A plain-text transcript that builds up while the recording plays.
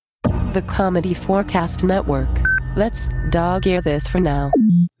the Comedy Forecast Network. Let's dog ear this for now.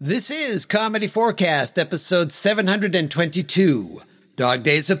 This is Comedy Forecast, episode 722, Dog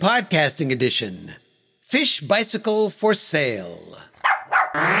Days of Podcasting edition. Fish bicycle for sale.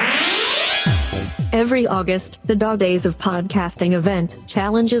 Every August, the Dog Days of Podcasting event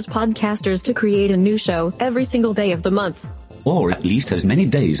challenges podcasters to create a new show every single day of the month. Or at least as many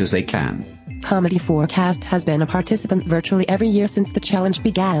days as they can. Comedy Forecast has been a participant virtually every year since the challenge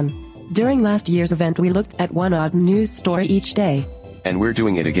began. During last year's event, we looked at one odd news story each day. And we're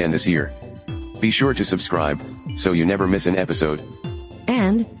doing it again this year. Be sure to subscribe, so you never miss an episode.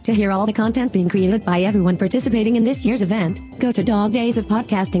 And, to hear all the content being created by everyone participating in this year's event, go to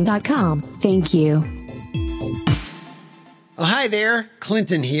dogdaysofpodcasting.com. Thank you. Oh, hi there,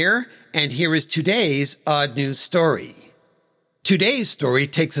 Clinton here, and here is today's odd news story. Today's story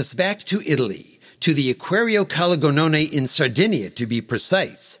takes us back to Italy, to the Aquario Calagonone in Sardinia, to be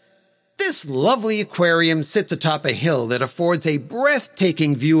precise. This lovely aquarium sits atop a hill that affords a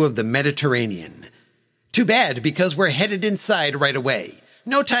breathtaking view of the Mediterranean. Too bad, because we're headed inside right away.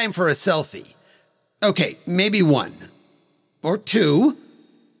 No time for a selfie. Okay, maybe one. Or two.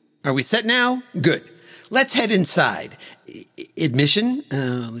 Are we set now? Good. Let's head inside. Admission?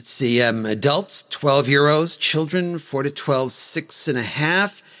 Let's see. Adults, €12. Children, 4 to 12,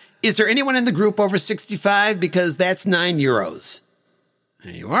 $6.50. Is there anyone in the group over 65? Because that's €9.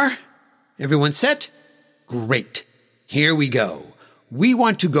 There you are. Everyone set? Great. Here we go. We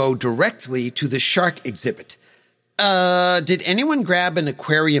want to go directly to the shark exhibit. Did anyone grab an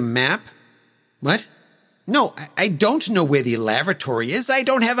aquarium map? What? No, I don't know where the lavatory is. I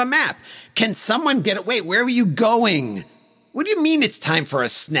don't have a map. Can someone get it? Wait, where are you going? What do you mean it's time for a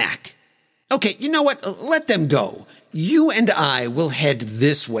snack? Okay, you know what? Let them go. You and I will head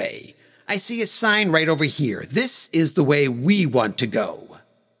this way. I see a sign right over here. This is the way we want to go.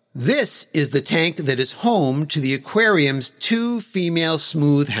 This is the tank that is home to the aquarium's 2 female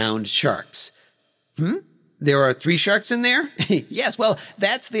smooth hound sharks. There are 3 sharks in there? Yes, well,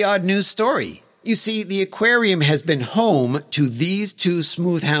 that's the odd news story. You see, the aquarium has been home to these 2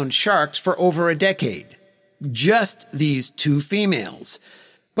 smooth hound sharks for over a decade. Just these 2 females.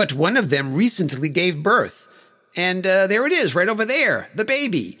 But one of them recently gave birth. And there it is, right over there, the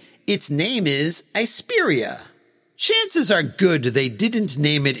baby. Its name is Isperia. Chances are good they didn't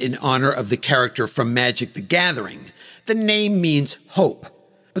name it in honor of the character from Magic the Gathering. The name means hope.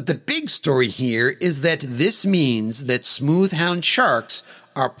 But the big story here is that this means that smoothhound sharks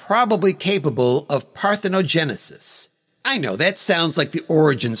are probably capable of parthenogenesis. I know that sounds like the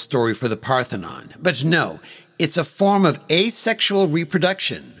origin story for the Parthenon, but no, it's a form of asexual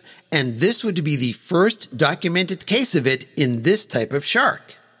reproduction, and this would be the first documented case of it in this type of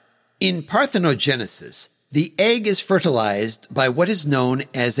shark. In parthenogenesis, the egg is fertilized by what is known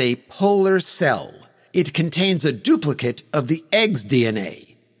as a polar cell. It contains a duplicate of the egg's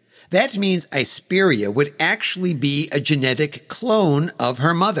DNA. That means Isperia would actually be a genetic clone of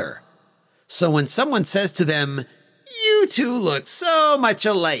her mother. So when someone says to them, "You two look so much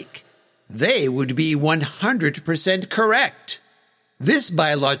alike," they would be 100% correct. This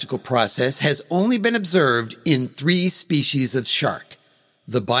biological process has only been observed in 3 species of shark: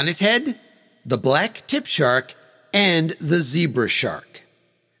 the bonnethead, the black tip shark, and the zebra shark.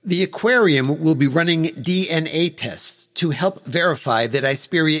 The aquarium will be running DNA tests to help verify that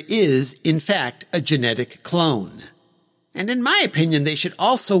Isperia is, in fact, a genetic clone. And in my opinion, they should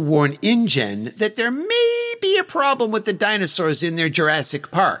also warn InGen that there may be a problem with the dinosaurs in their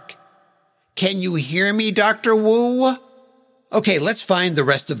Jurassic Park. Can you hear me, Dr. Wu? Okay, let's find the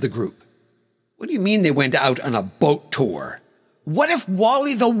rest of the group. What do you mean they went out on a boat tour? What if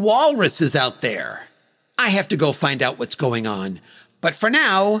Wally the Walrus is out there? I have to go find out what's going on. But for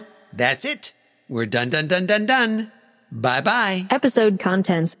now, that's it. We're done. Bye-bye. Episode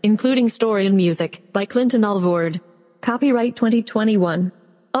contents, including story and music, by Clinton Alvord. Copyright 2021.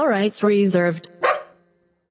 All rights reserved.